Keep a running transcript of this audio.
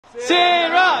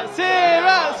Sara,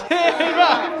 Sara,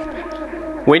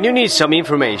 Sara. When you need some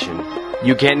information,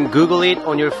 you can Google it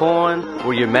on your phone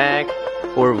or your Mac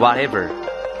or whatever.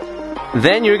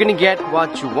 Then you're gonna get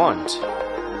what you want.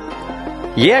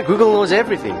 Yeah, Google knows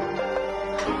everything.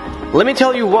 Let me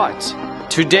tell you what.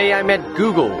 Today I'm at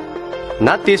Google.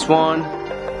 Not this one,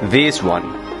 this one.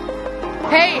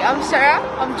 Hey, I'm Sara.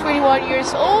 I'm 21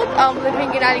 years old. I'm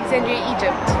living in Alexandria,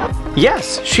 Egypt.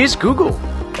 Yes, she's Google.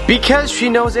 Because she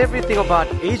knows everything about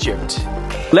Egypt.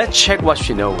 Let's check what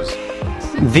she knows.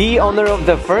 The owner of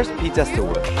the first pizza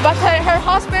store. But her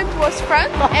husband was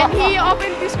friend and he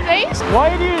opened this place.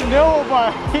 Why do you know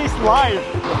about his life?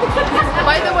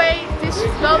 By the way, this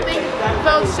building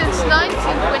built since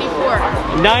 1924.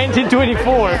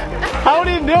 1924? How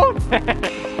do you know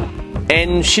that?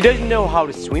 And she doesn't know how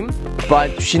to swim,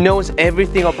 but she knows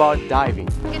everything about diving.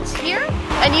 It's here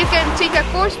and you can take a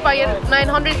course by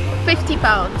 950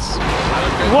 pounds.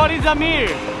 What is Amir?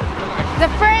 The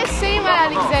first same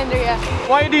at Alexandria.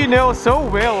 Why do you know so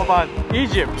well about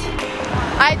Egypt?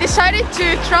 I decided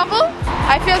to travel.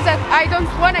 I feel that I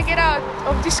don't want to get out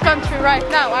of this country right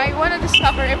now. I want to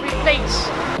discover every place.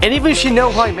 And even she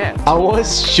knows how I met. I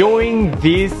was showing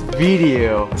this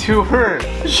video to her.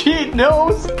 She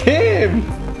knows him.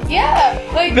 Yeah,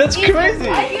 like that's Egypt. crazy.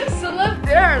 I used to live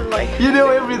there. Like you know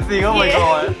everything. Oh my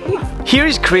god. Here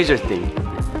is crazier thing.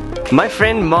 My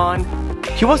friend Mon,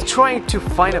 he was trying to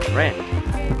find a friend,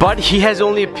 but he has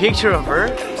only a picture of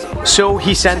her, so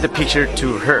he sent the picture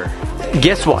to her.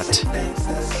 Guess what?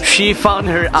 She found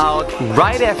her out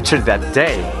right after that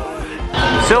day.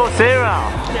 So Sara,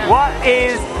 what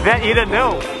is that you don't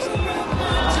know?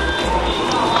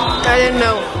 I don't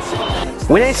know.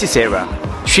 When I see Sara,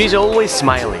 she's always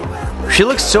smiling. She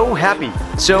looks so happy,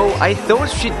 so I thought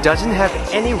she doesn't have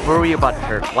any worry about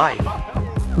her life.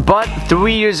 But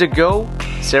 3 years ago,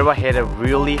 Sara had a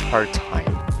really hard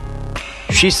time.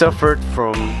 She suffered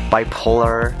from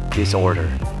bipolar disorder.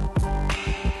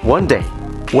 One day,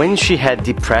 when she had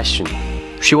depression,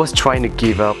 she was trying to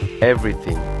give up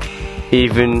everything,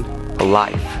 even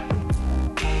life.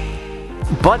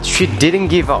 But she didn't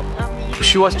give up.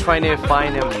 She was trying to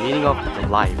find a meaning of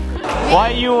life. Why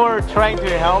you were trying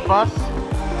to help us?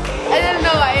 I don't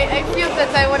know. I feel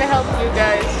that I want to help you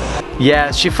guys.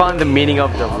 Yeah, she found the meaning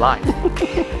of the life.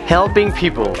 Helping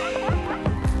people.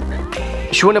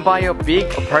 She wanna buy a big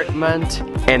apartment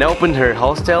and open her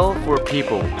hostel for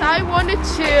people. I wanted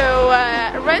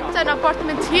to rent an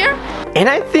apartment here. And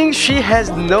I think she has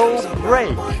no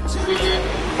break.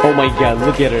 Oh my god,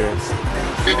 look at her.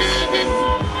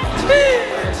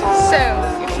 So,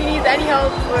 if you need any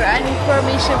help or any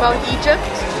information about Egypt,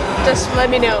 just let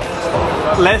me know.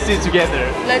 Let's do it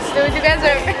together. Let's do it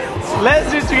together.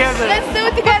 Let's do it together. Let's do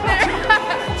it together.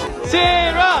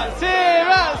 Sara,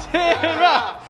 Sara, Sara.